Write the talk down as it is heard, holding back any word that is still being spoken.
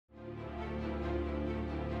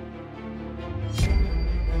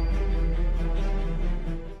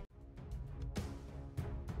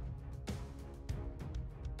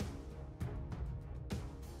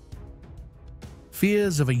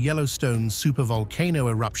Fears of a Yellowstone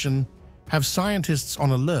supervolcano eruption have scientists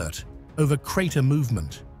on alert over crater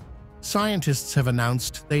movement. Scientists have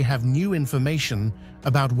announced they have new information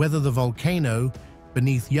about whether the volcano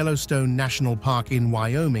beneath Yellowstone National Park in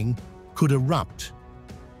Wyoming could erupt.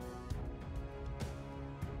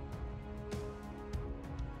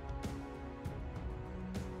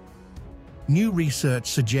 New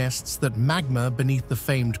research suggests that magma beneath the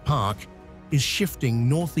famed park is shifting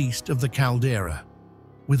northeast of the caldera.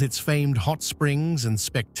 With its famed hot springs and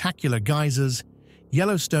spectacular geysers,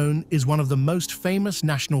 Yellowstone is one of the most famous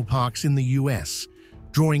national parks in the US,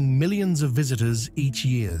 drawing millions of visitors each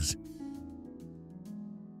year.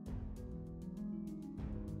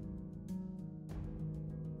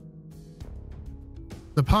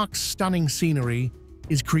 The park's stunning scenery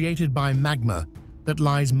is created by magma that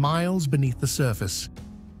lies miles beneath the surface,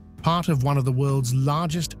 part of one of the world's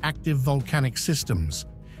largest active volcanic systems.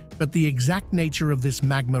 But the exact nature of this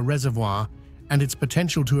magma reservoir and its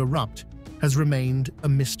potential to erupt has remained a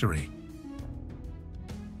mystery.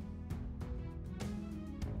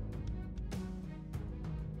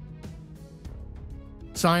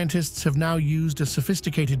 Scientists have now used a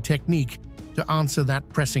sophisticated technique to answer that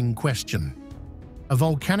pressing question. A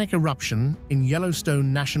volcanic eruption in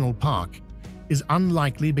Yellowstone National Park is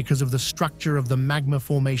unlikely because of the structure of the magma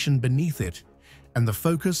formation beneath it, and the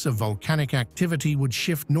focus of volcanic activity would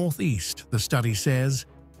shift northeast, the study says.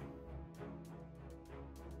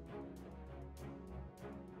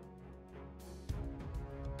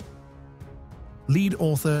 Lead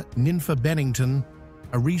author Ninfa Bennington,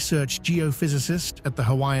 a research geophysicist at the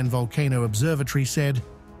Hawaiian Volcano Observatory, said,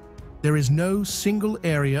 "There is no single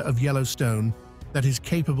area of Yellowstone that is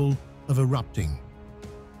capable of erupting."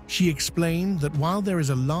 She explained that while there is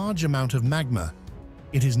a large amount of magma,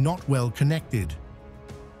 it is not well connected.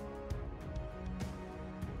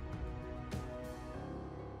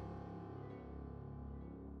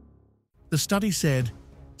 The study said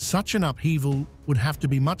such an upheaval would have to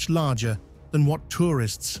be much larger than what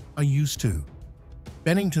tourists are used to.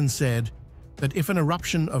 Bennington said that if an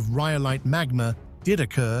eruption of rhyolite magma did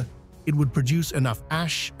occur, it would produce enough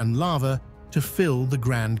ash and lava to fill the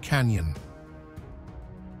Grand Canyon.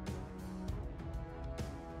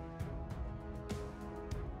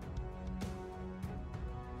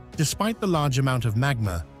 Despite the large amount of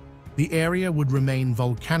magma, the area would remain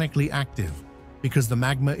volcanically active because the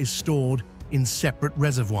magma is stored in separate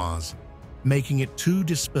reservoirs, making it too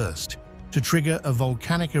dispersed to trigger a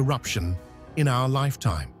volcanic eruption in our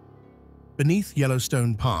lifetime. Beneath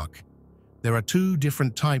Yellowstone Park, there are two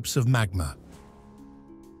different types of magma.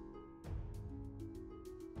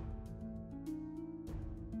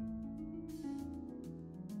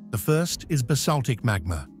 The first is basaltic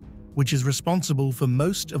magma, which is responsible for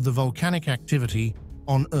most of the volcanic activity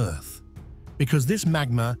on Earth. Because this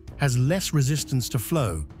magma has less resistance to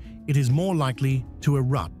flow, it is more likely to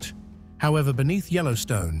erupt. However, beneath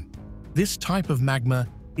Yellowstone, this type of magma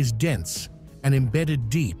is dense and embedded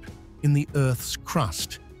deep in the Earth's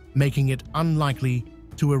crust, making it unlikely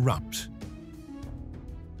to erupt.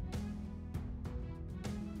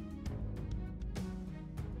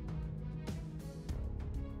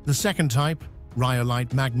 The second type,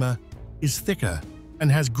 rhyolite magma, is thicker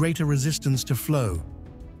and has greater resistance to flow.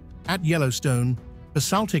 At Yellowstone,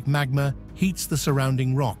 basaltic magma heats the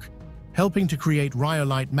surrounding rock, helping to create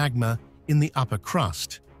rhyolite magma in the upper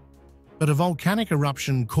crust. But a volcanic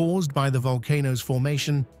eruption caused by the volcano's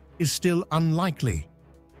formation is still unlikely.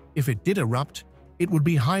 If it did erupt, it would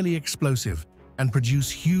be highly explosive and produce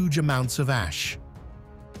huge amounts of ash.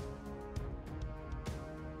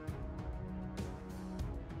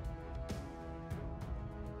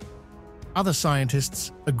 Other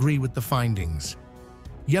scientists agree with the findings.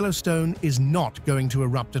 Yellowstone is not going to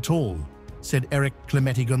erupt at all, said Eric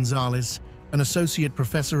Clemente Gonzalez, an associate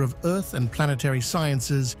professor of Earth and Planetary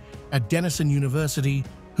Sciences at Denison University,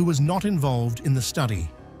 who was not involved in the study.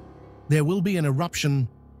 There will be an eruption,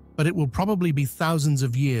 but it will probably be thousands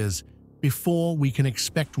of years before we can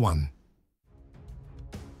expect one.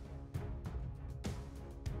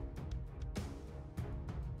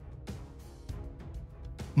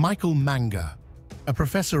 Michael Manga, a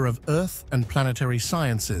professor of Earth and Planetary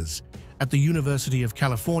Sciences at the University of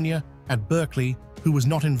California at Berkeley, who was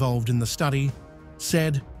not involved in the study,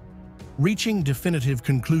 said, "Reaching definitive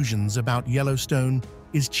conclusions about Yellowstone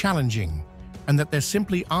is challenging, and that there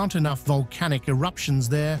simply aren't enough volcanic eruptions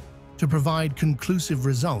there to provide conclusive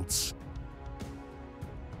results."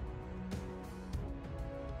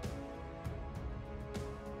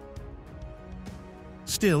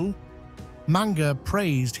 Still, Manga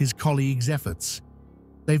praised his colleagues' efforts.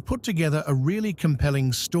 They've put together a really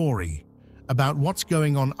compelling story about what's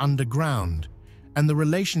going on underground and the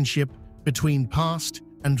relationship between past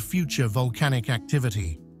and future volcanic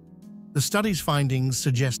activity. The study's findings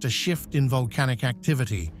suggest a shift in volcanic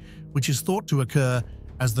activity, which is thought to occur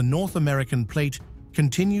as the North American plate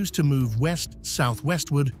continues to move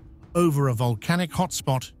west-southwestward over a volcanic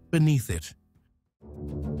hotspot beneath it.